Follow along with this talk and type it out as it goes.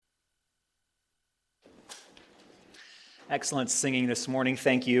Excellent singing this morning.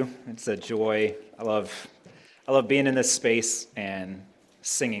 Thank you. It's a joy. I love being in this space and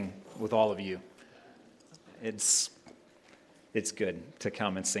singing with all of you. It's good to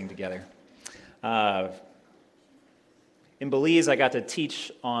come and sing together. In Belize, I got to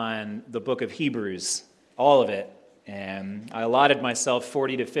teach on the book of Hebrews, all of it, and I allotted myself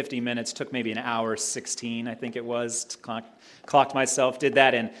 40 to 50 minutes. Took maybe an hour 16, I think it was. Clocked myself. Did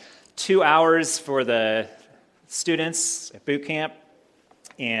that in 2 hours for the students at boot camp,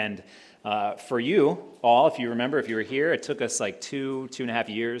 and for you all, if you remember, if you were here, it took us like two and a half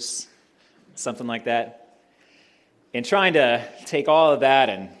years, something like that. And trying to take all of that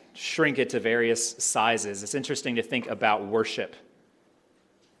and shrink it to various sizes, it's interesting to think about worship.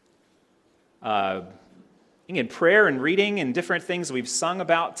 In prayer and reading and different things we've sung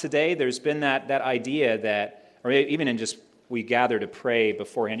about today, there's been that idea that, or even in just we gather to pray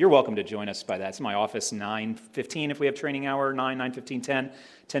beforehand. You're welcome to join us by that. It's in my office, 9:15 if we have training hour, 9:15,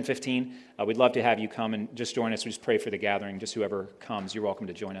 10:15. We'd love to have you come and just join us. We just pray for the gathering. Just whoever comes, you're welcome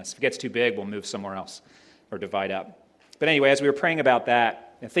to join us. If it gets too big, we'll move somewhere else or divide up. But anyway, as we were praying about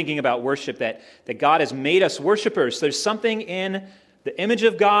that and thinking about worship, that God has made us worshipers. There's something in the image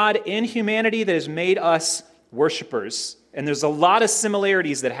of God in humanity that has made us worshipers. And there's a lot of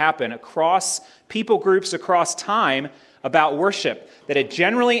similarities that happen across people groups, across time, about worship, that it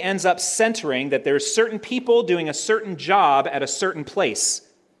generally ends up centering that there's certain people doing a certain job at a certain place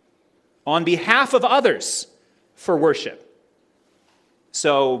on behalf of others for worship.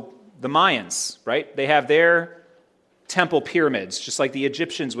 So the Mayans, right? They have their temple pyramids, just like the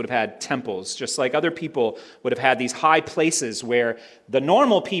Egyptians would have had temples, just like other people would have had these high places where the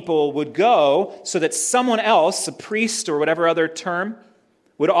normal people would go so that someone else, a priest or whatever other term,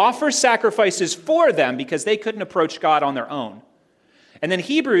 would offer sacrifices for them because they couldn't approach God on their own. And then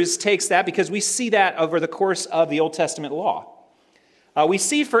Hebrews takes that because we see that over the course of the Old Testament law. We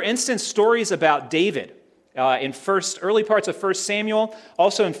see, for instance, stories about David in early parts of 1 Samuel,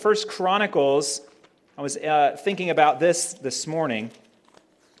 also in 1 Chronicles. I was thinking about this morning.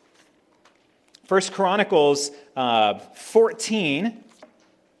 1 Chronicles 13,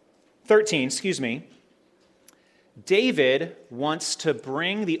 David wants to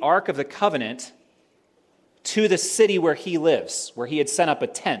bring the Ark of the Covenant to the city where he lives, where he had set up a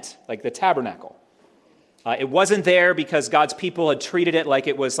tent, like the tabernacle. It wasn't there because God's people had treated it like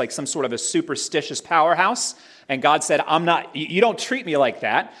it was like some sort of a superstitious powerhouse, and God said, you don't treat me like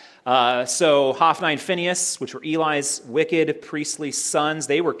that. So Hophni and Phinehas, which were Eli's wicked priestly sons,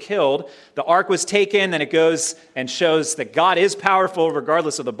 they were killed. The ark was taken, then it goes and shows that God is powerful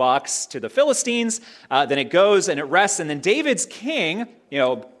regardless of the box to the Philistines. Then it goes and it rests, and then David's king,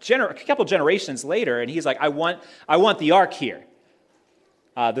 a couple generations later, and he's like, I want the ark here.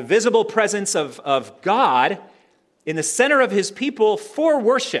 The visible presence of God in the center of his people for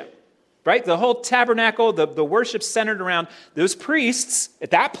worship. Right? The whole tabernacle, the worship centered around those priests at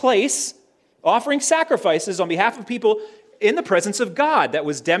that place offering sacrifices on behalf of people in the presence of God. That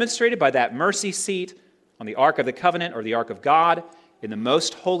was demonstrated by that mercy seat on the Ark of the Covenant or the Ark of God in the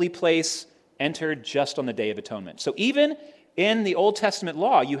most holy place entered just on the Day of Atonement. So even in the Old Testament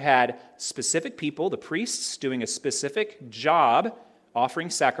law, you had specific people, the priests, doing a specific job offering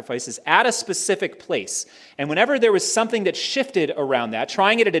sacrifices at a specific place. And whenever there was something that shifted around that,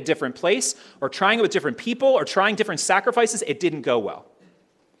 trying it at a different place, or trying it with different people, or trying different sacrifices, it didn't go well.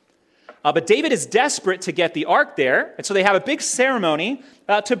 But David is desperate to get the ark there, and so they have a big ceremony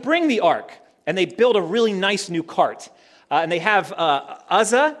to bring the ark. And they build a really nice new cart. And they have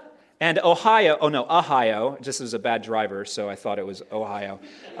Uzzah and Ahio. Just as a bad driver, so I thought it was Ohio.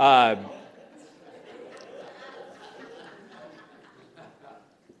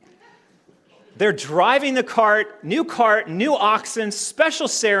 They're driving the cart, new oxen, special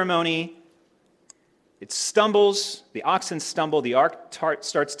ceremony. It stumbles, the oxen stumble, the ark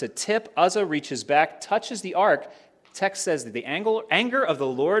starts to tip. Uzzah reaches back, touches the ark. Text says that the anger of the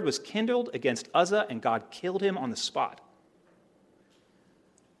Lord was kindled against Uzzah, and God killed him on the spot.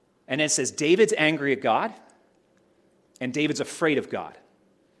 And it says David's angry at God, and David's afraid of God.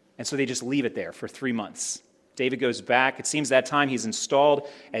 And so they just leave it there for 3 months. David goes back. It seems that time he's installed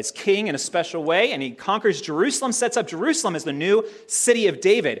as king in a special way, and he conquers Jerusalem, sets up Jerusalem as the new city of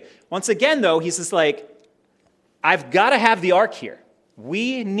David. Once again, though, he's just like, I've got to have the ark here.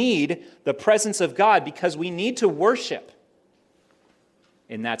 We need the presence of God because we need to worship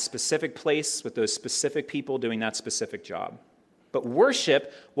in that specific place with those specific people doing that specific job. But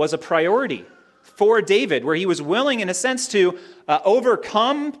worship was a priority for David, where he was willing, in a sense, to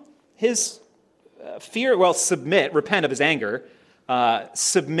overcome his fear, repent of his anger,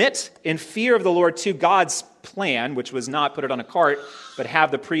 submit in fear of the Lord to God's plan, which was not put it on a cart, but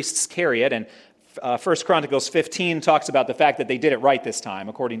have the priests carry it. And 1 Chronicles 15 talks about the fact that they did it right this time,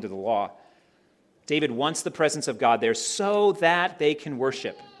 according to the law. David wants the presence of God there so that they can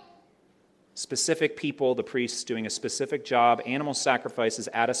worship. Specific people, the priests doing a specific job, animal sacrifices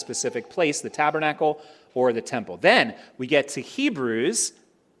at a specific place, the tabernacle or the temple. Then we get to Hebrews,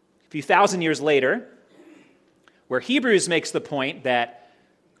 a few thousand years later, where Hebrews makes the point that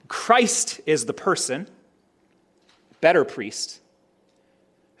Christ is the person, better priest,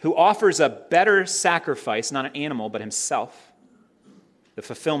 who offers a better sacrifice, not an animal, but himself, the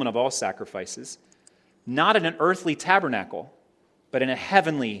fulfillment of all sacrifices, not in an earthly tabernacle, but in a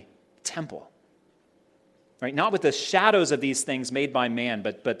heavenly temple. Right? Not with the shadows of these things made by man,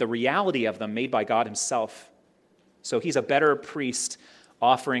 but the reality of them made by God himself. So he's a better priest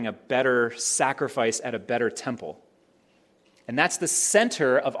offering a better sacrifice at a better temple. And that's the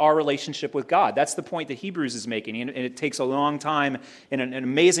center of our relationship with God. That's the point that Hebrews is making. And it takes a long time in an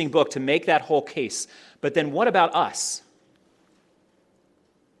amazing book to make that whole case. But then what about us?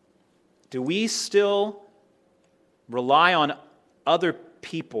 Do we still rely on other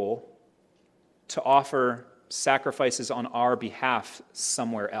people to offer sacrifices on our behalf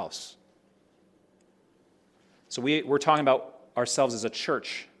somewhere else? So we're talking about ourselves as a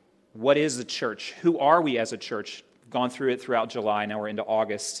church. What is the church? Who are we as a church? We've gone through it throughout July. Now we're into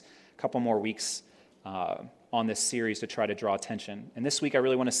August. A couple more weeks on this series to try to draw attention. And this week I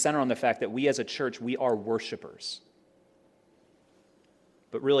really want to center on the fact that we as a church, we are worshipers.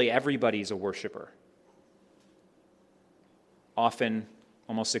 But really everybody's a worshiper. Often,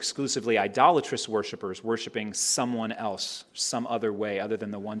 almost exclusively idolatrous worshipers, worshiping someone else, some other way other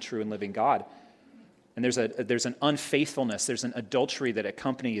than the one true and living God. And there's an unfaithfulness, there's an adultery that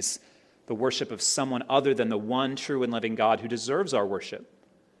accompanies the worship of someone other than the one true and living God who deserves our worship.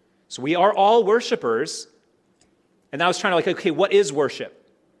 So we are all worshipers. And I was trying to okay, what is worship?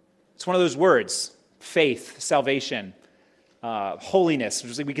 It's one of those words, faith, salvation,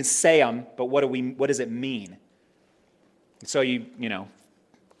 holiness. We can say them, but what does it mean? So you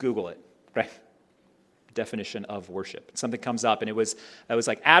Google it, right? Definition of worship. Something comes up, and it was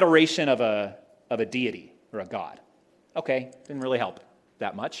like adoration of a deity or a god. Okay, didn't really help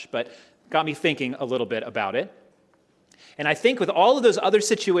that much, but got me thinking a little bit about it. And I think with all of those other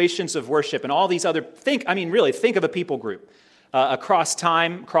situations of worship and all these other, think of a people group across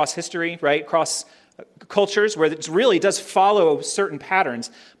time, across history, right? Across cultures where it really does follow certain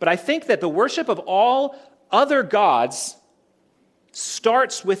patterns. But I think that the worship of all other gods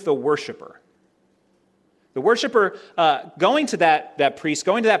starts with the worshiper. The worshiper going to that priest,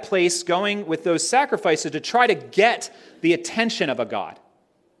 going to that place, going with those sacrifices to try to get the attention of a god.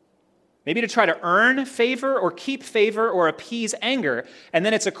 Maybe to try to earn favor or keep favor or appease anger. And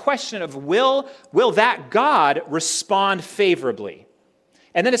then it's a question of will that god respond favorably?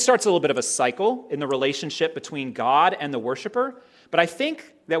 And then it starts a little bit of a cycle in the relationship between God and the worshiper. But I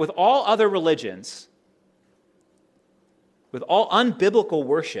think that with all other religions, with all unbiblical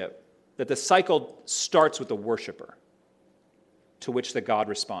worship, that the cycle starts with the worshiper to which the God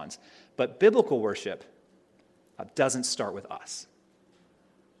responds. But biblical worship doesn't start with us.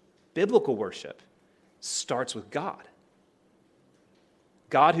 Biblical worship starts with God.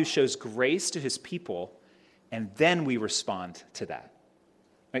 God who shows grace to his people, and then we respond to that.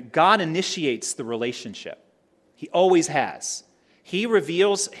 Right? God initiates the relationship. He always has. He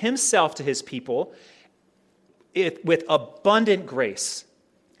reveals himself to his people with abundant grace.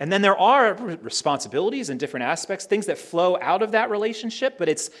 And then there are responsibilities and different aspects, things that flow out of that relationship, but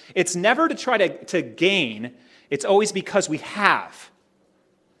it's never to try to gain. It's always because we have.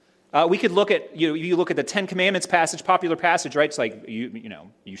 We could look at, you look at the Ten Commandments passage, popular passage, right? It's like,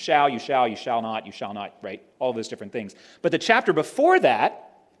 you shall not, right? All those different things. But the chapter before that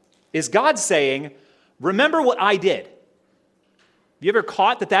is God saying, remember what I did. Have you ever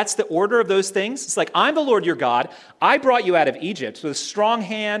caught that that's the order of those things? It's like, I'm the Lord your God. I brought you out of Egypt with a strong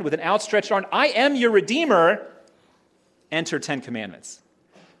hand, with an outstretched arm. I am your Redeemer. Enter 10 Commandments.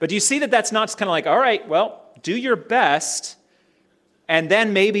 But do you see that that's not just kind of like, all right, well, do your best, and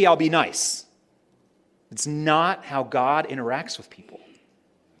then maybe I'll be nice. It's not how God interacts with people.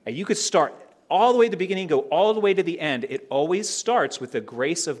 And you could start all the way to the beginning, go all the way to the end. It always starts with the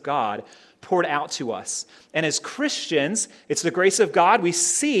grace of God poured out to us. And as Christians, it's the grace of God we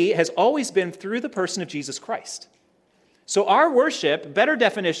see has always been through the person of Jesus Christ. So our worship, better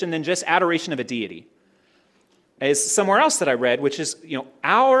definition than just adoration of a deity, is somewhere else that I read, which is,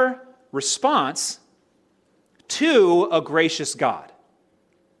 our response to a gracious God.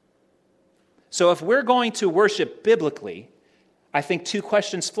 So if we're going to worship biblically, I think two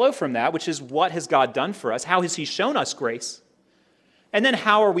questions flow from that, which is, what has God done for us? How has he shown us grace? And then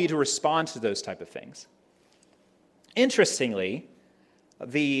how are we to respond to those type of things? Interestingly,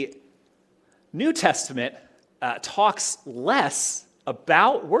 the New Testament talks less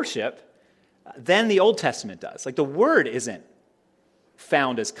about worship than the Old Testament does. Like, the word isn't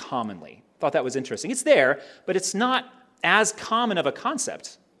found as commonly. Thought that was interesting. It's there, but it's not as common of a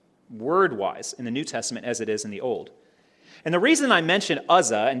concept, word-wise, in the New Testament as it is in the Old. And the reason I mention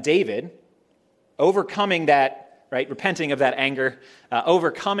Uzzah and David overcoming that, right, repenting of that anger,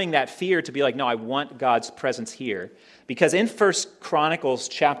 overcoming that fear to be like, no, I want God's presence here. Because in 1 Chronicles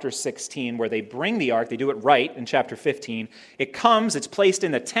chapter 16, where they bring the ark, they do it right in chapter 15, it comes, it's placed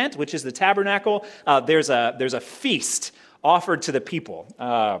in the tent, which is the tabernacle. There's a feast offered to the people.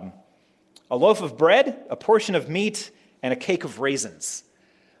 A loaf of bread, a portion of meat, and a cake of raisins.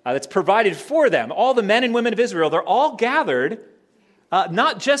 That's provided for them. All the men and women of Israel, they're all gathered,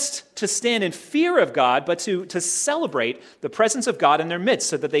 not just to stand in fear of God, but to celebrate the presence of God in their midst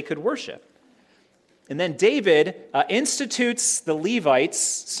so that they could worship. And then David institutes the Levites,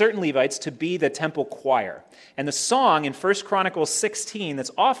 certain Levites, to be the temple choir. And the song in 1 Chronicles 16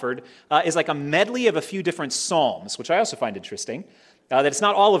 that's offered is like a medley of a few different psalms, which I also find interesting. That it's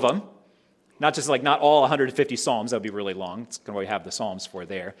not all of them, not just like not all 150 psalms, that would be really long. It's going to have the psalms for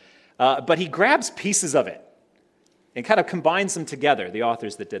there. But he grabs pieces of it and kind of combines them together, the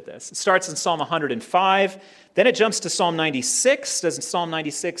authors that did this. It starts in Psalm 105, then it jumps to Psalm 96, does Psalm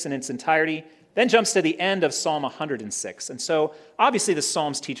 96 in its entirety, then jumps to the end of Psalm 106. And so, obviously, the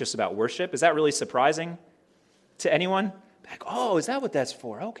Psalms teach us about worship. Is that really surprising to anyone? Like, oh, is that what that's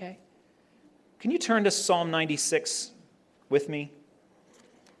for? Okay. Can you turn to Psalm 96 with me?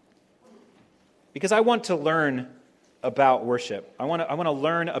 Because I want to learn about worship. I want to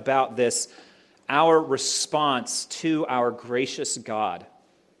learn about this, our response to our gracious God.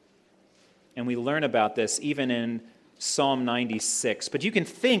 And we learn about this even in Psalm 96. But you can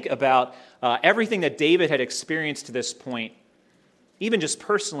think about everything that David had experienced to this point, even just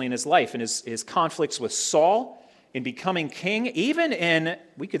personally in his life, and his conflicts with Saul in becoming king, even in,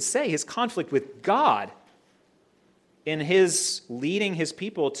 we could say, his conflict with God in his leading his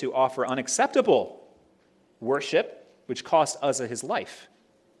people to offer unacceptable worship, which cost Uzzah his life.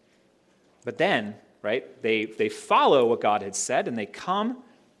 But then, right, they follow what God had said, and they come,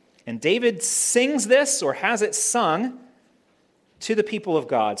 and David sings this, or has it sung, to the people of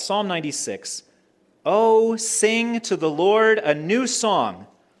God. Psalm 96, "Oh, sing to the Lord a new song.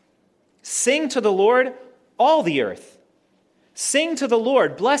 Sing to the Lord, all the earth. Sing to the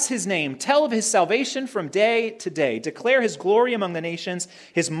Lord, bless his name, tell of his salvation from day to day. Declare his glory among the nations,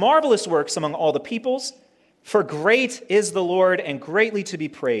 his marvelous works among all the peoples. For great is the Lord and greatly to be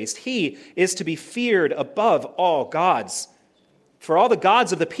praised. He is to be feared above all gods. For all the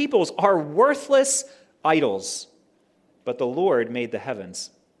gods of the peoples are worthless idols, but the Lord made the heavens.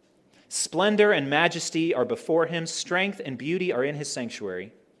 Splendor and majesty are before him, strength and beauty are in his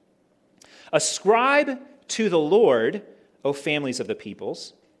sanctuary. Ascribe to the Lord, O families of the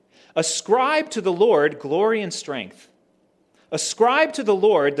peoples. Ascribe to the Lord glory and strength. Ascribe to the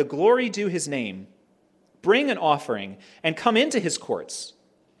Lord the glory due his name. Bring an offering and come into his courts.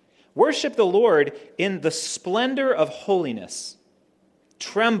 Worship the Lord in the splendor of holiness.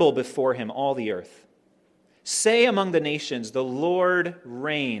 Tremble before him, all the earth. Say among the nations, the Lord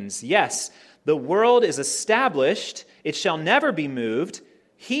reigns. Yes, the world is established. It shall never be moved.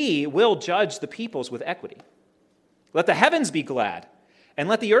 He will judge the peoples with equity. Let the heavens be glad, and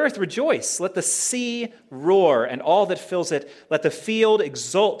let the earth rejoice. Let the sea roar, and all that fills it. Let the field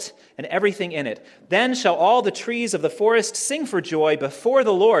exult, and everything in it. Then shall all the trees of the forest sing for joy before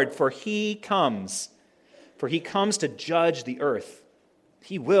the Lord, for he comes. For he comes to judge the earth.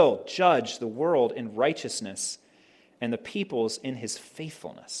 He will judge the world in righteousness, and the peoples in his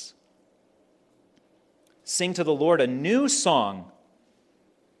faithfulness. Sing to the Lord a new song.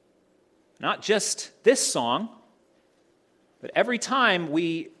 Not just this song, but every time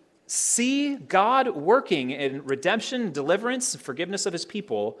we see God working in redemption, deliverance, and forgiveness of his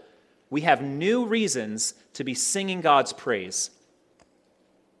people, we have new reasons to be singing God's praise.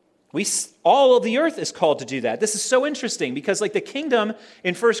 All of the earth is called to do that. This is so interesting because like the kingdom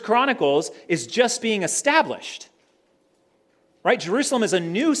in 1 Chronicles is just being established. Right? Jerusalem is a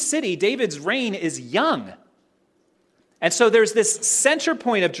new city. David's reign is young. And so there's this center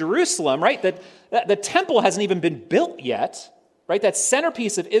point of Jerusalem, right? That the temple hasn't even been built yet. right? That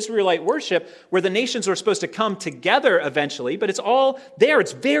centerpiece of Israelite worship where the nations were supposed to come together eventually, but it's all there.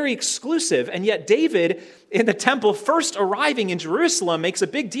 It's very exclusive. And yet David in the temple first arriving in Jerusalem makes a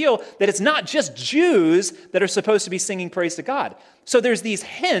big deal that it's not just Jews that are supposed to be singing praise to God. So there's these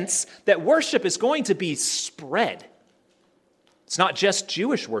hints that worship is going to be spread. It's not just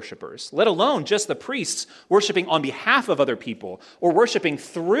Jewish worshipers, let alone just the priests worshiping on behalf of other people or worshiping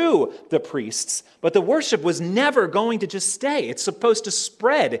through the priests. But the worship was never going to just stay. It's supposed to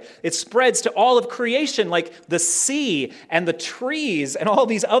spread. It spreads to all of creation, like the sea and the trees and all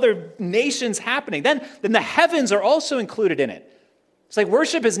these other nations happening. Then the heavens are also included in it. It's like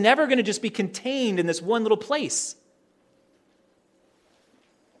worship is never going to just be contained in this one little place.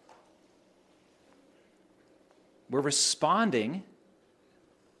 We're responding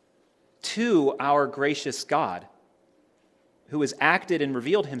to our gracious God, who has acted and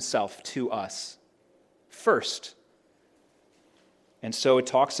revealed himself to us first. And so it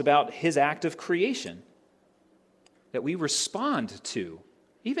talks about his act of creation that we respond to.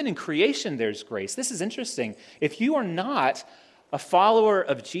 Even in creation, there's grace. This is interesting. If you are not a follower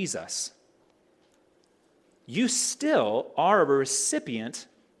of Jesus, you still are a recipient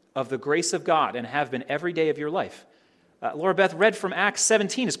of the grace of God and have been every day of your life. Laura Beth read from Acts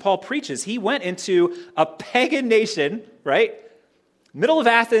 17 as Paul preaches. He went into a pagan nation, right? Middle of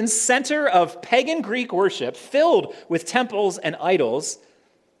Athens, center of pagan Greek worship, filled with temples and idols.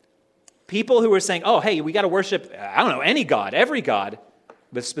 People who were saying, oh, hey, we got to worship, any god, every god,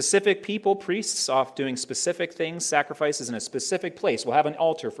 with specific people, priests off doing specific things, sacrifices in a specific place. We'll have an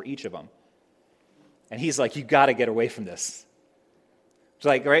altar for each of them. And he's like, you got to get away from this. It's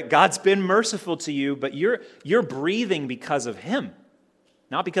like, right, God's been merciful to you, but you're breathing because of him,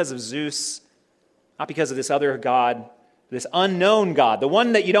 not because of Zeus, not because of this other god, this unknown God, the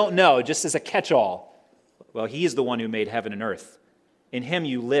one that you don't know, just as a catch-all. Well, he is the one who made heaven and earth. In him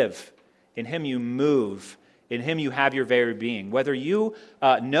you live. In him you move. In him you have your very being. Whether you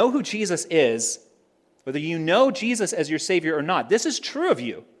know who Jesus is, whether you know Jesus as your Savior or not, this is true of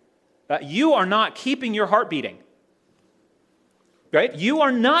you. You are not keeping your heart beating. Right? You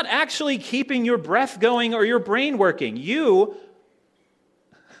are not actually keeping your breath going or your brain working. You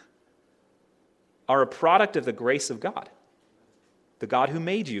are a product of the grace of God. The God who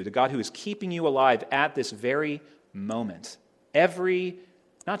made you, the God who is keeping you alive at this very moment.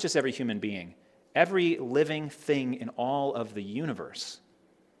 Not just every human being, every living thing in all of the universe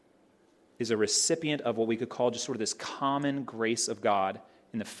is a recipient of what we could call just sort of this common grace of God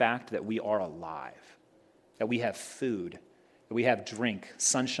in the fact that we are alive, that we have food, that we have drink,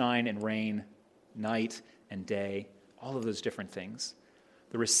 sunshine and rain, night and day, all of those different things.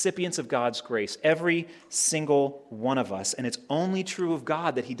 The recipients of God's grace, every single one of us, and it's only true of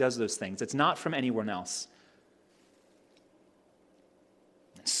God that he does those things. It's not from anyone else.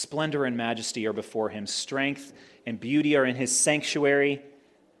 Splendor and majesty are before him. Strength and beauty are in his sanctuary.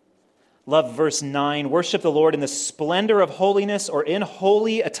 Love verse 9. Worship the Lord in the splendor of holiness or in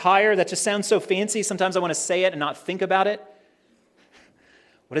holy attire. That just sounds so fancy. Sometimes I want to say it and not think about it.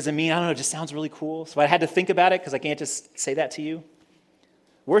 What does it mean? I don't know. It just sounds really cool. So I had to think about it because I can't just say that to you.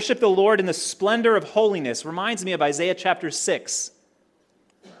 Worship the Lord in the splendor of holiness reminds me of Isaiah chapter 6.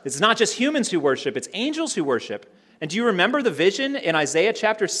 It's not just humans who worship, it's angels who worship. And do you remember the vision in Isaiah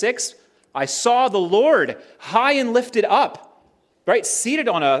chapter 6? I saw the Lord high and lifted up, right? Seated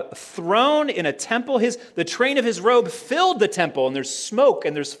on a throne in a temple. The train of his robe filled the temple, and there's smoke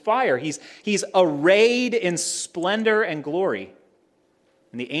and there's fire. He's arrayed in splendor and glory.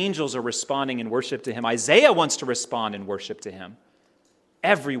 And the angels are responding in worship to him. Isaiah wants to respond in worship to him.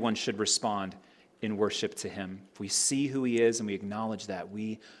 Everyone should respond in worship to him. If we see who he is and we acknowledge that,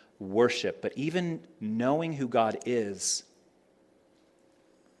 we worship. But even knowing who God is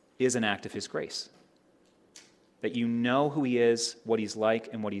an act of his grace. That you know who he is, what he's like,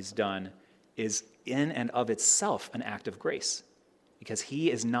 and what he's done is in and of itself an act of grace. Because he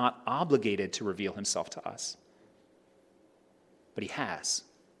is not obligated to reveal himself to us. But he has.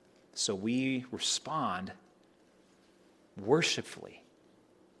 So we respond worshipfully,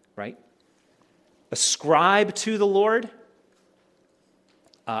 right? Ascribe to the Lord.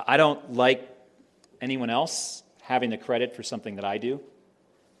 I don't like anyone else having the credit for something that I do.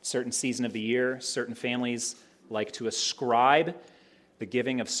 Certain season of the year, certain families like to ascribe the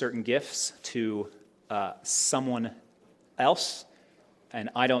giving of certain gifts to someone else, and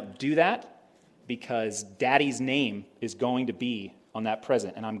I don't do that. Because daddy's name is going to be on that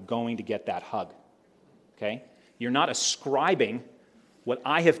present, and I'm going to get that hug. Okay? You're not ascribing what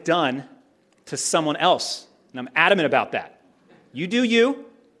I have done to someone else, and I'm adamant about that. You do you.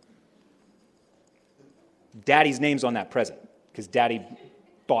 Daddy's name's on that present. because Daddy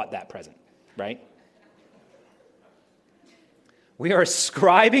bought that present, right? We are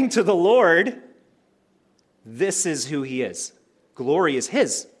ascribing to the Lord, this is who he is. Glory is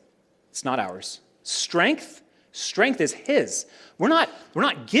his. It's not ours. Strength is his. We're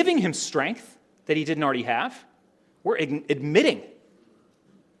not giving him strength that he didn't already have. We're admitting,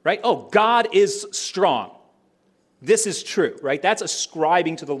 right? Oh, God is strong. This is true, right? That's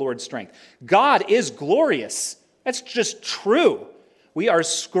ascribing to the Lord strength. God is glorious. That's just true. We are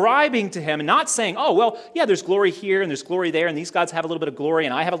ascribing to him and not saying, oh, well, yeah, there's glory here and there's glory there, and these gods have a little bit of glory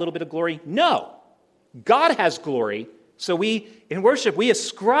and I have a little bit of glory. No. God has glory. So in worship, we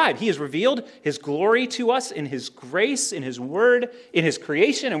ascribe. He has revealed his glory to us in his grace, in his word, in his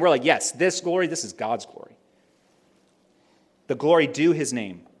creation. And we're like, yes, this glory, this is God's glory. The glory due his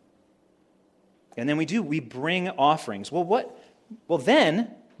name. And then we bring offerings. Well,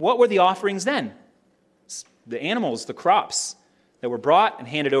 then, what were the offerings then? The animals, the crops that were brought and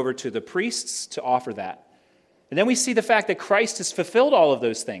handed over to the priests to offer that. And then we see the fact that Christ has fulfilled all of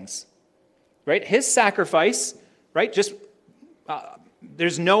those things, right? His sacrifice, right?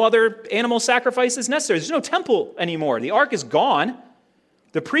 There's no other animal sacrifices necessary. There's no temple anymore. The ark is gone.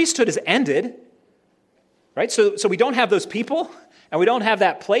 The priesthood is ended, right? So we don't have those people, and we don't have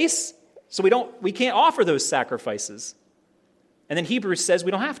that place, so we can't offer those sacrifices. And then Hebrews says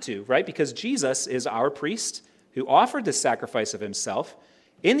we don't have to, right? Because Jesus is our priest who offered the sacrifice of himself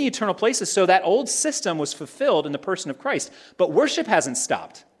in the eternal places, so that old system was fulfilled in the person of Christ. But worship hasn't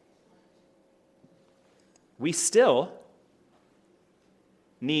stopped. We still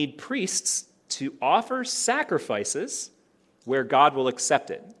need priests to offer sacrifices where God will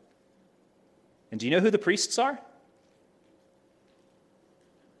accept it. And do you know who the priests are?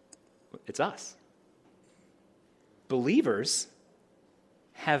 It's us. Believers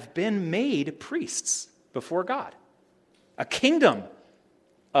have been made priests before God. A kingdom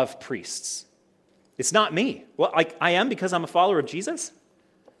of priests. It's not me. Well, I am because I'm a follower of Jesus,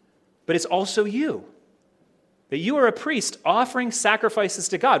 but it's also you. That you are a priest offering sacrifices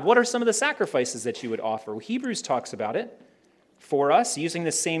to God. What are some of the sacrifices that you would offer? Well, Hebrews talks about it for us using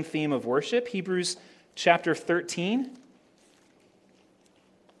the same theme of worship. Hebrews chapter 13.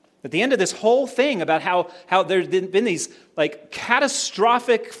 At the end of this whole thing about how there's been these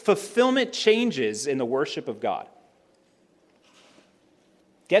catastrophic fulfillment changes in the worship of God.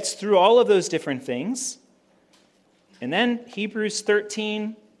 Gets through all of those different things. And then Hebrews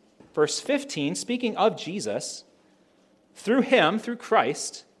 13, verse 15, speaking of Jesus, through him, through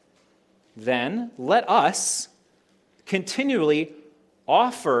Christ, then let us continually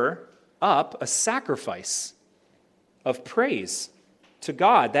offer up a sacrifice of praise to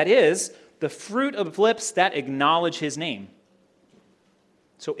God. That is, the fruit of lips that acknowledge his name.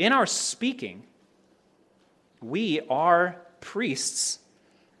 So in our speaking, we are priests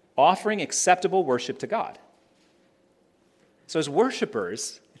offering acceptable worship to God. So as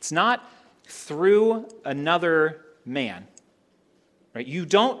worshipers, it's not through another man, right? You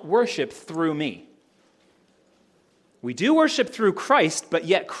don't worship through me. We do worship through Christ, but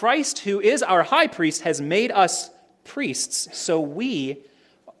yet Christ, who is our high priest, has made us priests, so we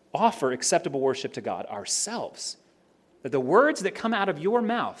offer acceptable worship to God ourselves. That the words that come out of your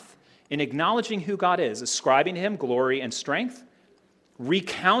mouth in acknowledging who God is, ascribing to him glory and strength,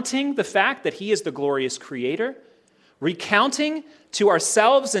 recounting the fact that he is the glorious creator, recounting to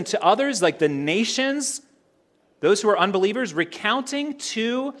ourselves and to others, like the nations, those who are unbelievers, recounting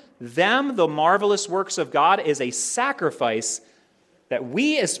to them the marvelous works of God is a sacrifice that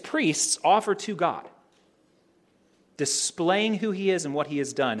we as priests offer to God, displaying who he is and what he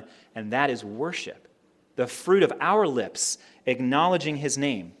has done, and that is worship, the fruit of our lips, acknowledging his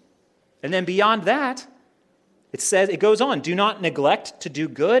name. And then beyond that, it goes on, do not neglect to do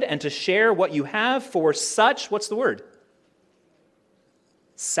good and to share what you have, for such, what's the word?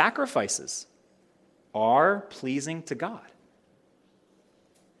 Sacrifices are pleasing to God.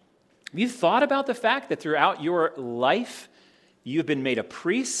 Have you thought about the fact that throughout your life, you've been made a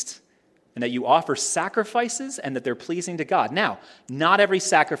priest and that you offer sacrifices and that they're pleasing to God? Now, not every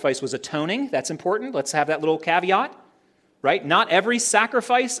sacrifice was atoning. That's important. Let's have that little caveat, right? Not every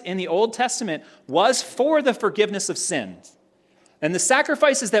sacrifice in the Old Testament was for the forgiveness of sins. And the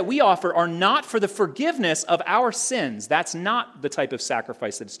sacrifices that we offer are not for the forgiveness of our sins. That's not the type of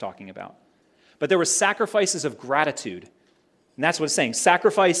sacrifice that it's talking about. But there were sacrifices of gratitude. And that's what it's saying.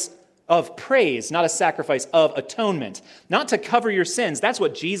 Sacrifice of praise, not a sacrifice of atonement. Not to cover your sins. That's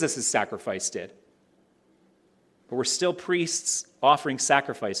what Jesus' sacrifice did. But we're still priests offering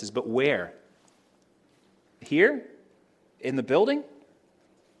sacrifices. But where? Here? In the building?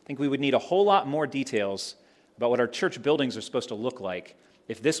 I think we would need a whole lot more details about what our church buildings are supposed to look like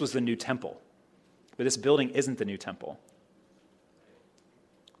if this was the new temple. But this building isn't the new temple.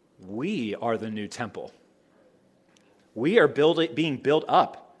 We are the new temple. We are being built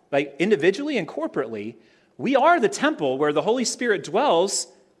up, like individually and corporately. We are the temple where the Holy Spirit dwells,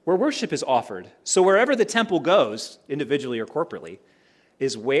 where worship is offered. So wherever the temple goes, individually or corporately,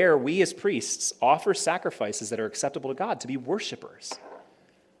 is where we as priests offer sacrifices that are acceptable to God, to be worshipers.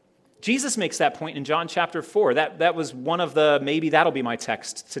 Jesus makes that point in John chapter 4. That was one of the, maybe that'll be my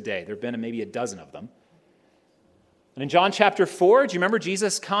text today. There have been maybe a dozen of them. And in John chapter 4, do you remember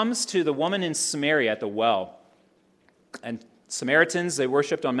Jesus comes to the woman in Samaria at the well? And Samaritans, they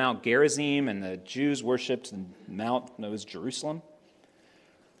worshipped on Mount Gerizim, and the Jews worshipped in Mount, it was Jerusalem.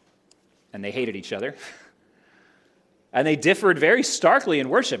 And they hated each other. And they differed very starkly in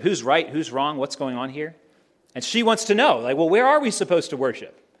worship. Who's right? Who's wrong? What's going on here? And she wants to know, like, well, where are we supposed to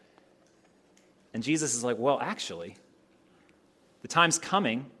worship? And Jesus is like, well, actually, the time's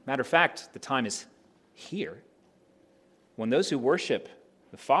coming. Matter of fact, the time is here. When those who worship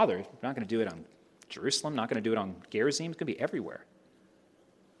the Father, they're not going to do it on Jerusalem, not going to do it on Gerizim. It's going to be everywhere.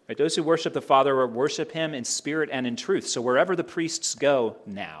 Right? Those who worship the Father worship him in spirit and in truth. So wherever the priests go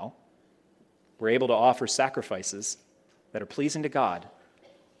now, we're able to offer sacrifices that are pleasing to God.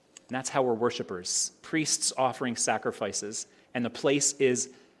 And that's how we're worshipers. Priests offering sacrifices, and the place is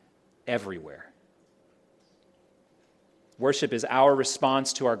everywhere. Worship is our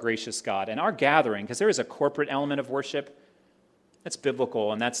response to our gracious God. And our gathering, because there is a corporate element of worship, that's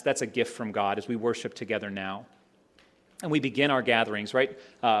biblical, and that's a gift from God as we worship together now. And we begin our gatherings, right?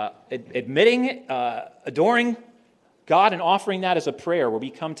 Admitting, adoring God and offering that as a prayer where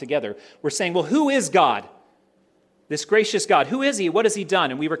we come together. We're saying, well, who is God? This gracious God, who is he? What has he done?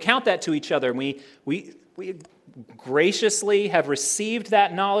 And we recount that to each other, and we graciously have received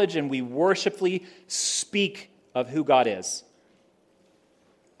that knowledge, and we worshipfully speak of who God is.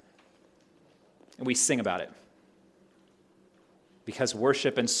 And we sing about it. Because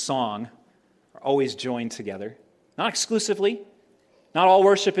worship and song are always joined together. Not exclusively. Not all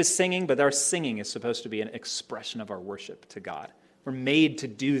worship is singing, but our singing is supposed to be an expression of our worship to God. We're made to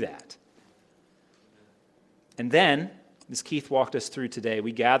do that. And then, as Keith walked us through today,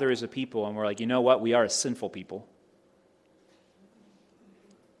 we gather as a people and we're like, you know what? We are a sinful people.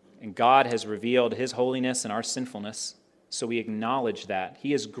 And God has revealed his holiness and our sinfulness, so we acknowledge that.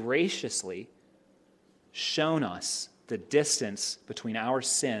 He has graciously shown us the distance between our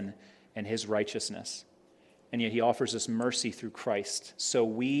sin and his righteousness. And yet he offers us mercy through Christ. So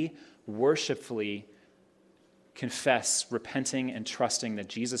we worshipfully confess, repenting and trusting that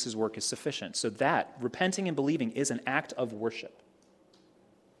Jesus' work is sufficient. So that, repenting and believing, is an act of worship.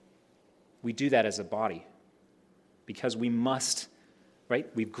 We do that as a body because we must, right?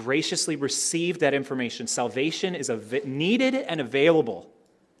 We've graciously received that information. Salvation is needed and available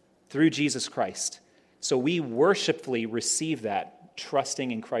through Jesus Christ. So we worshipfully receive that, trusting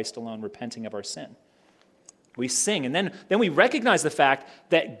in Christ alone, repenting of our sin. We sing, and then we recognize the fact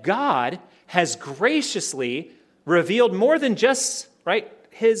that God has graciously revealed more than just, right,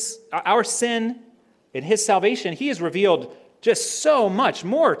 our sin and his salvation. He has revealed just so much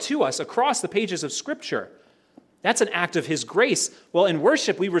more to us across the pages of Scripture. That's an act of his grace. Well, in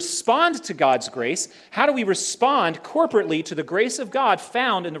worship, we respond to God's grace. How do we respond corporately to the grace of God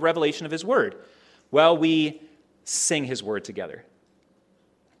found in the revelation of his word? Well, we sing his word together.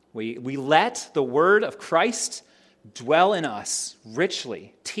 We let the word of Christ dwell in us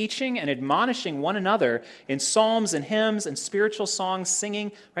richly, teaching and admonishing one another in psalms and hymns and spiritual songs,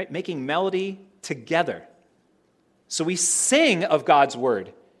 singing, right, making melody together. So we sing of God's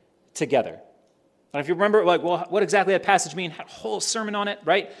word together. And if you remember, like, well, what exactly that passage mean? Had a whole sermon on it,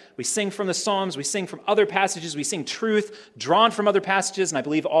 right? We sing from the Psalms, we sing from other passages, we sing truth drawn from other passages, and I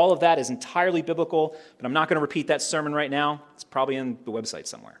believe all of that is entirely biblical, but I'm not going to repeat that sermon right now. It's probably in the website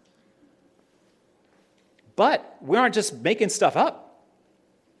somewhere. But we aren't just making stuff up.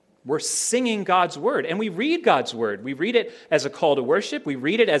 We're singing God's word, and we read God's word. We read it as a call to worship. We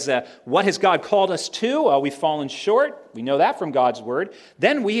read it as what has God called us to? We've fallen short. We know that from God's word.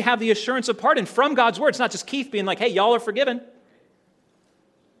 Then we have the assurance of pardon from God's word. It's not just Keith being like, hey, y'all are forgiven.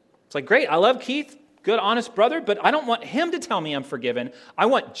 It's like, great, I love Keith, good, honest brother, but I don't want him to tell me I'm forgiven. I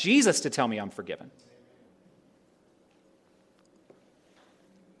want Jesus to tell me I'm forgiven.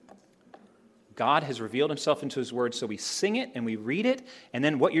 God has revealed himself into his word, so we sing it and we read it, and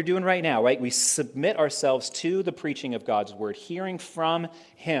then what you're doing right now, right? We submit ourselves to the preaching of God's word, hearing from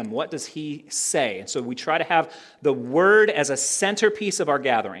him. What does he say? And so we try to have the word as a centerpiece of our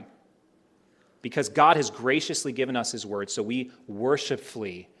gathering because God has graciously given us his word, so we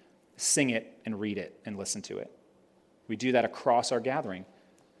worshipfully sing it and read it and listen to it. We do that across our gathering.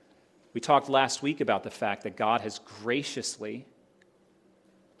 We talked last week about the fact that God has graciously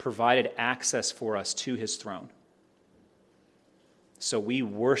provided access for us to his throne. So we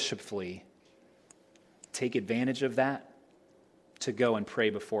worshipfully take advantage of that to go and pray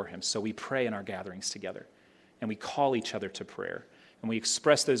before him. So we pray in our gatherings together, and we call each other to prayer, and we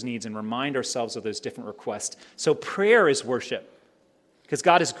express those needs and remind ourselves of those different requests. So prayer is worship, because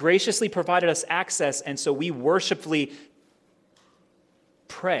God has graciously provided us access, and so we worshipfully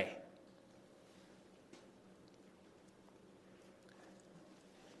pray.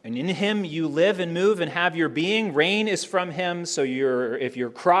 And in him you live and move and have your being. Rain is from him, so if your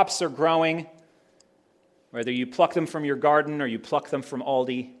crops are growing, whether you pluck them from your garden or you pluck them from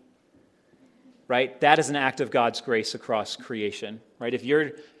Aldi, right? That is an act of God's grace across creation, right?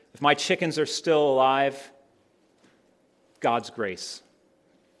 If my chickens are still alive, God's grace.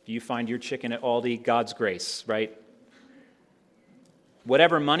 If you find your chicken at Aldi, God's grace, right?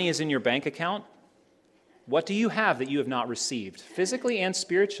 Whatever money is in your bank account, what do you have that you have not received, physically and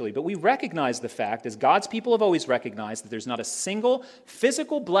spiritually? But we recognize the fact, as God's people have always recognized, that there's not a single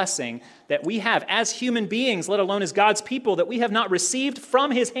physical blessing that we have as human beings, let alone as God's people, that we have not received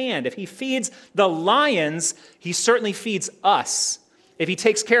from his hand. If he feeds the lions, he certainly feeds us. If he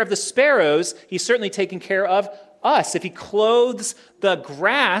takes care of the sparrows, he's certainly taking care of us. If he clothes the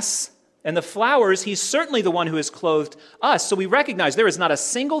grass and the flowers, he's certainly the one who has clothed us. So we recognize there is not a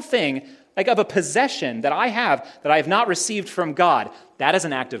single thing like of a possession that I have not received from God. That is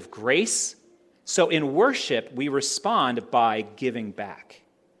an act of grace. So in worship, we respond by giving back.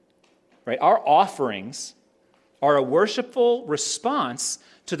 Right? Our offerings are a worshipful response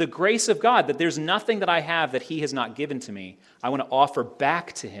to the grace of God, that there's nothing that I have that he has not given to me. I want to offer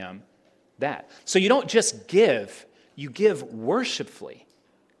back to him that. So you don't just give, you give worshipfully.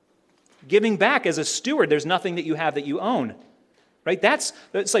 Giving back as a steward, there's nothing that you have that you own. Right?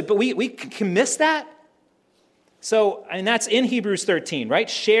 But we can miss that. So, and that's in Hebrews 13, right?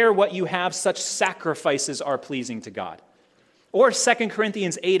 Share what you have, such sacrifices are pleasing to God. Or 2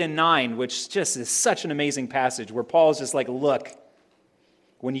 Corinthians 8 and 9, which just is such an amazing passage where Paul's just like, look,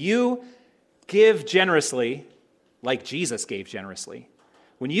 when you give generously, like Jesus gave generously,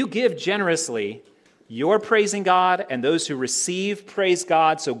 when you give generously, you're praising God, and those who receive praise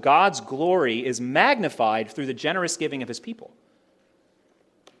God, so God's glory is magnified through the generous giving of his people.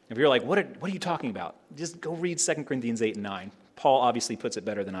 If you're like, what are you talking about? Just go read 2 Corinthians 8 and 9. Paul obviously puts it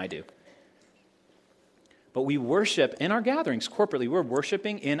better than I do. But we worship in our gatherings corporately. We're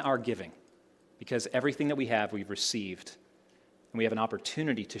worshiping in our giving because everything that we have, we've received. And we have an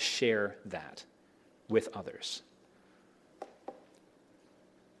opportunity to share that with others.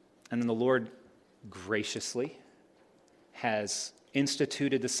 And then the Lord graciously has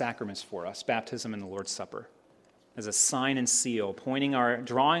instituted the sacraments for us, baptism and the Lord's Supper, as a sign and seal,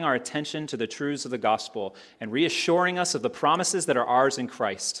 drawing our attention to the truths of the gospel and reassuring us of the promises that are ours in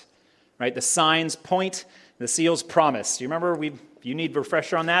Christ. Right? The signs point, the seals promise. Do you remember? You need a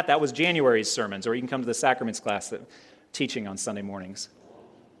refresher on that? That was January's sermons, or you can come to the sacraments class teaching on Sunday mornings.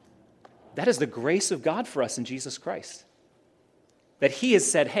 That is the grace of God for us in Jesus Christ. That he has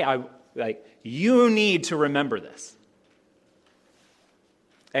said, hey, you need to remember this.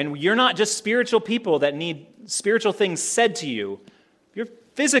 And you're not just spiritual people that need spiritual things said to you. You're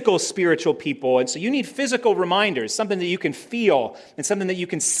physical spiritual people, and so you need physical reminders, something that you can feel, and something that you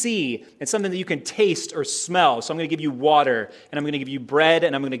can see, and something that you can taste or smell. So I'm going to give you water, and I'm going to give you bread,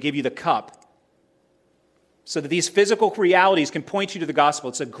 and I'm going to give you the cup. So that these physical realities can point you to the gospel.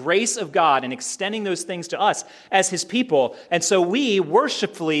 It's a grace of God in extending those things to us as his people. And so we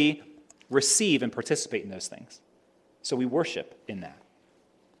worshipfully receive and participate in those things. So we worship in that.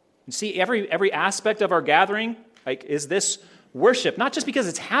 And see, every aspect of our gathering is this worship, not just because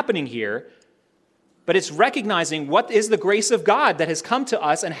it's happening here, but it's recognizing what is the grace of God that has come to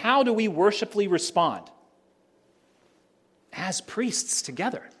us and how do we worshipfully respond as priests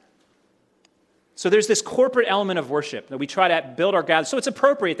together. So there's this corporate element of worship that we try to build our gatherings. So it's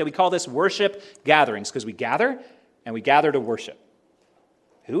appropriate that we call this worship gatherings because we gather and we gather to worship.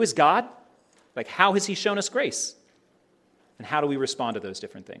 Who is God? How has he shown us grace? And how do we respond to those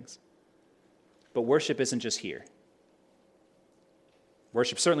different things? But worship isn't just here.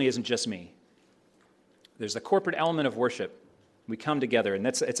 Worship certainly isn't just me. There's the corporate element of worship. We come together, and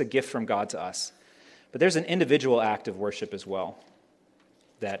it's a gift from God to us. But there's an individual act of worship as well,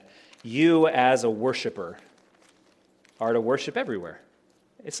 that you as a worshiper are to worship everywhere.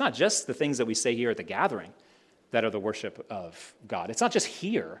 It's not just the things that we say here at the gathering that are the worship of God. It's not just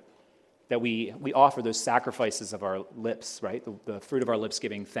here that we offer those sacrifices of our lips, right? The fruit of our lips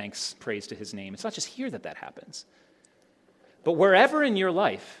giving thanks, praise to his name. It's not just here that happens. But wherever in your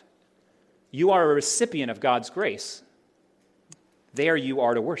life you are a recipient of God's grace, there you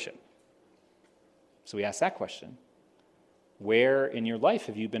are to worship. So we ask that question. Where in your life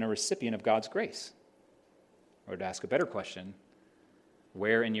have you been a recipient of God's grace? Or to ask a better question,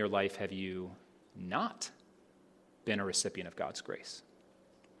 where in your life have you not been a recipient of God's grace?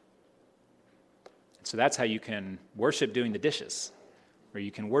 And so that's how you can worship doing the dishes, or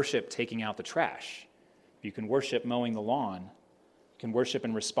you can worship taking out the trash. You can worship mowing the lawn. You can worship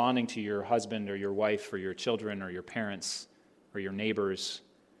in responding to your husband or your wife or your children or your parents or your neighbors,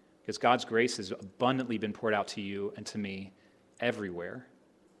 because God's grace has abundantly been poured out to you and to me everywhere.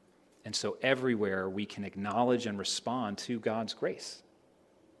 And so everywhere we can acknowledge and respond to God's grace.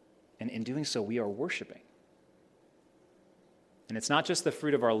 And in doing so, we are worshiping. And it's not just the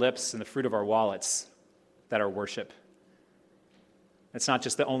fruit of our lips and the fruit of our wallets that are worship. It's not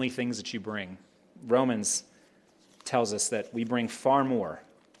just the only things that you bring. Romans tells us that we bring far more.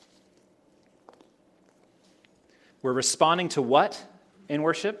 We're responding to what in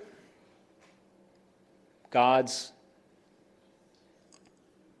worship? God's.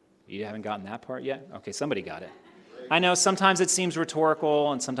 You haven't gotten that part yet? Okay, somebody got it. I know sometimes it seems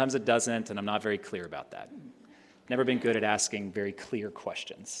rhetorical and sometimes it doesn't, and I'm not very clear about that. Never been good at asking very clear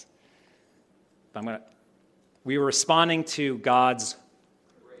questions. But we were responding to God's.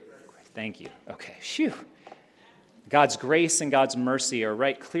 Thank you. Okay, phew. God's grace and God's mercy are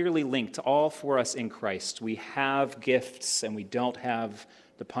right clearly linked all for us in Christ. We have gifts and we don't have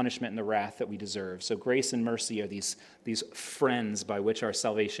the punishment and the wrath that we deserve. So grace and mercy are these friends by which our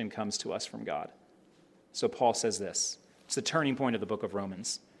salvation comes to us from God. So Paul says this. It's the turning point of the book of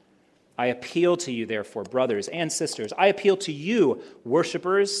Romans. I appeal to you, therefore, brothers and sisters. I appeal to you,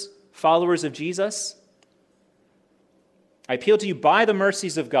 worshipers, followers of Jesus. I appeal to you by the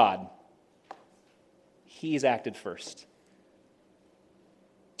mercies of God. He's acted first.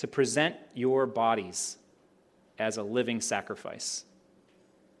 To present your bodies as a living sacrifice,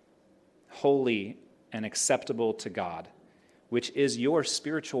 holy and acceptable to God, which is your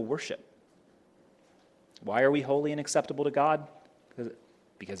spiritual worship. Why are we holy and acceptable to God?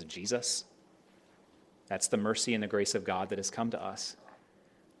 Because of Jesus. That's the mercy and the grace of God that has come to us.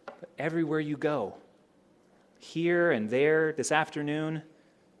 But everywhere you go, here and there, this afternoon,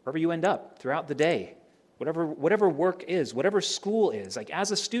 wherever you end up throughout the day, whatever work is, whatever school is, like as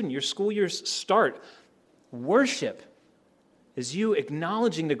a student, your school years start, worship is you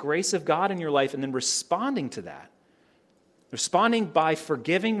acknowledging the grace of God in your life and then responding to that. Responding by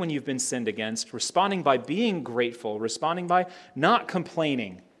forgiving when you've been sinned against, responding by being grateful, responding by not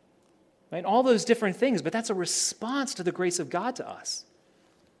complaining, right? All those different things, but that's a response to the grace of God to us.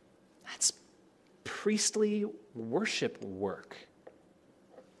 That's priestly worship work.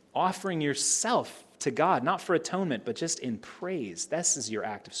 Offering yourself to God, not for atonement, but just in praise. This is your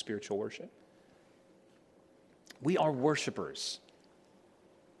act of spiritual worship. We are worshipers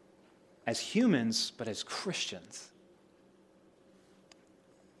as humans, but as Christians.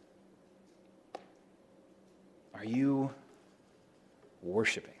 Are you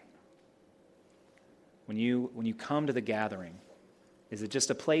worshiping? When you come to the gathering, is it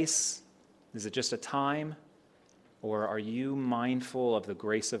just a place? Is it just a time? Or are you mindful of the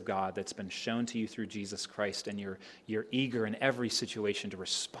grace of God that's been shown to you through Jesus Christ, and you're eager in every situation to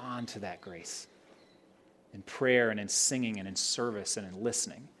respond to that grace in prayer and in singing and in service and in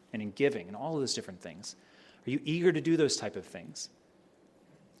listening and in giving and all of those different things? Are you eager to do those type of things?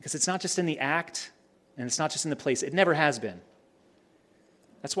 Because it's not just in the act and it's not just in the place. It never has been.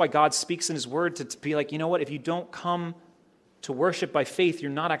 That's why God speaks in his word to be like, you know what, if you don't come to worship by faith,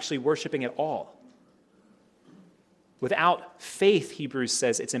 you're not actually worshiping at all. Without faith, Hebrews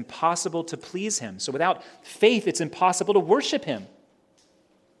says, it's impossible to please him. So without faith, it's impossible to worship him.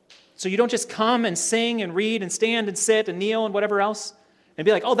 So you don't just come and sing and read and stand and sit and kneel and whatever else and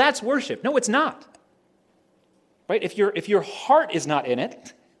be like, oh, that's worship. No, it's not. Right? If your heart is not in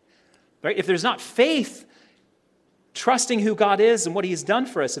it, right? If there's not faith, trusting who God is and what he has done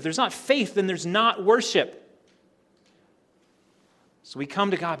for us, if there's not faith, then there's not worship. So we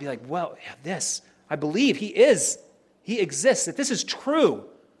come to God and be like, well, yeah, this, I believe he is. He exists, that this is true.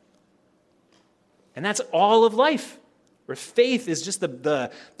 And that's all of life, where faith is just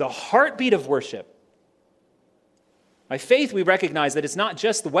the heartbeat of worship. By faith, we recognize that it's not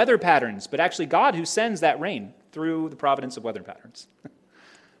just the weather patterns, but actually God who sends that rain through the providence of weather patterns.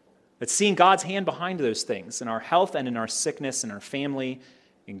 It's seeing God's hand behind those things in our health and in our sickness, in our family,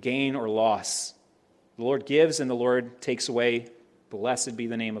 in gain or loss. The Lord gives and the Lord takes away. Blessed be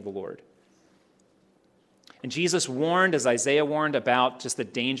the name of the Lord. And Jesus warned, as Isaiah warned, about just the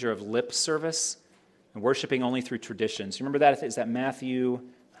danger of lip service and worshiping only through traditions. You remember that? Is that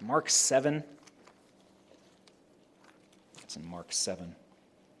Mark 7? It's in Mark 7.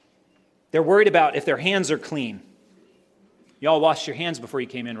 They're worried about if their hands are clean. You all washed your hands before you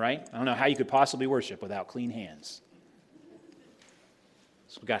came in, right? I don't know how you could possibly worship without clean hands.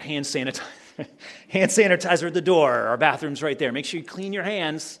 So we've got hand sanitizer at the door. Our bathroom's right there. Make sure you clean your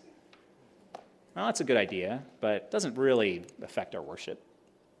hands. Well, that's a good idea, but it doesn't really affect our worship.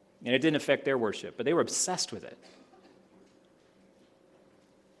 And it didn't affect their worship, but they were obsessed with it.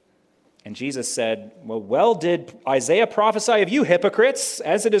 And Jesus said, well did Isaiah prophesy of you, hypocrites,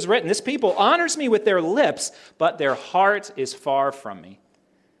 as it is written, this people honors me with their lips, but their heart is far from me.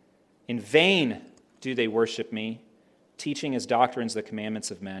 In vain do they worship me, teaching as doctrines the commandments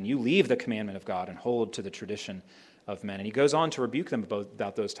of men. You leave the commandment of God and hold to the tradition of men. And he goes on to rebuke them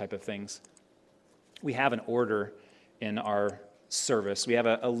about those type of things. We have an order in our service. We have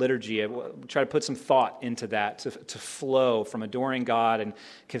a liturgy. We try to put some thought into that to flow from adoring God and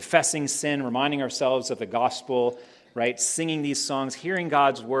confessing sin, reminding ourselves of the gospel, right? Singing these songs, hearing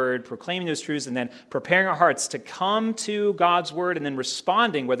God's word, proclaiming those truths, and then preparing our hearts to come to God's word and then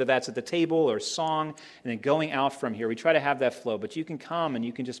responding, whether that's at the table or song, and then going out from here. We try to have that flow, but you can come and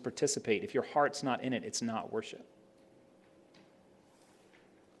you can just participate. If your heart's not in it, it's not worship.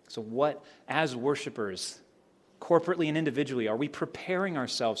 So what, as worshipers, corporately and individually, are we preparing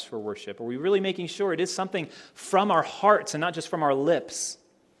ourselves for worship? Are we really making sure it is something from our hearts and not just from our lips?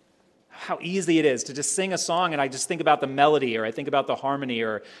 How easy it is to just sing a song and I just think about the melody, or I think about the harmony,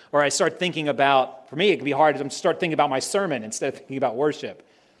 or I start thinking about, for me it can be hard to start thinking about my sermon instead of thinking about worship.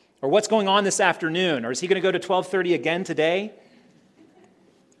 Or what's going on this afternoon? Or is he going to go to 12:30 again today?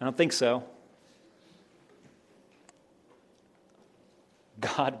 I don't think so.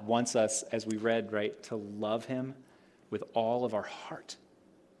 God wants us, as we read, right, to love him with all of our heart.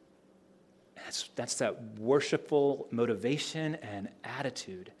 That's that worshipful motivation and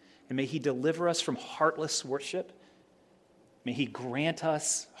attitude. And may he deliver us from heartless worship. May he grant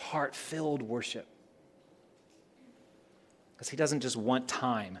us heart-filled worship. Because he doesn't just want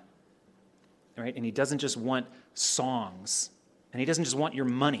time, right? And he doesn't just want songs. And he doesn't just want your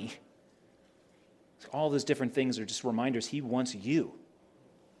money. All those different things are just reminders. He wants you.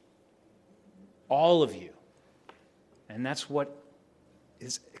 All of you. And that's what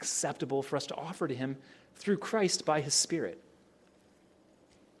is acceptable for us to offer to him through Christ by his Spirit.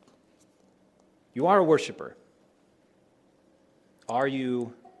 You are a worshiper. Are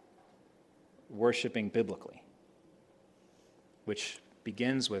you worshiping biblically? Which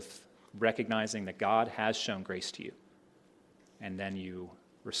begins with recognizing that God has shown grace to you. And then you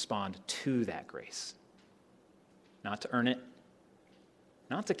respond to that grace. Not to earn it,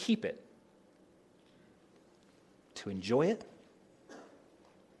 not to keep it, to enjoy it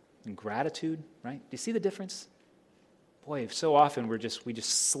in gratitude, right? Do you see the difference? Boy, so often we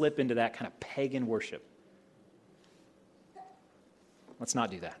just slip into that kind of pagan worship. Let's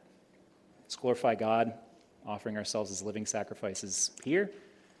not do that. Let's glorify God, offering ourselves as living sacrifices here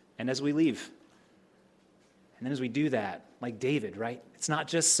and as we leave. And then as we do that, like David, right? It's not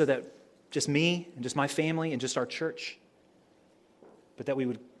just so that just me and just my family and just our church, but that we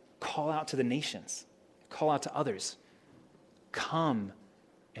would call out to the nations, call out to others. Come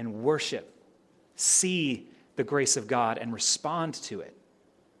and worship. See the grace of God and respond to it.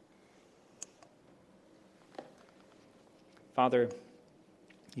 Father,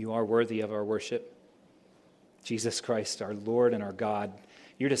 you are worthy of our worship. Jesus Christ, our Lord and our God,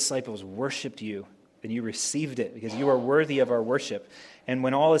 your disciples worshiped you, and you received it because you are worthy of our worship. And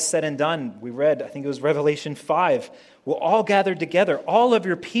when all is said and done, we read, I think it was Revelation 5, we'll all gather together, all of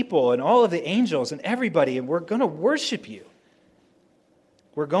your people and all of the angels and everybody, and we're going to worship you.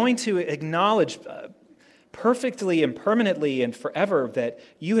 We're going to acknowledge perfectly and permanently and forever that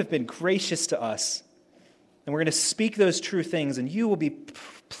you have been gracious to us. And we're going to speak those true things, and you will be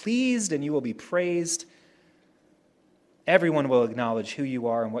pleased and you will be praised. Everyone will acknowledge who you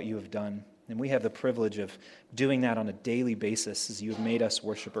are and what you have done. And we have the privilege of doing that on a daily basis as you have made us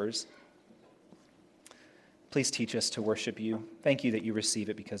worshipers. Please teach us to worship you. Thank you that you receive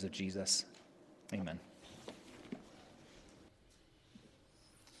it because of Jesus. Amen.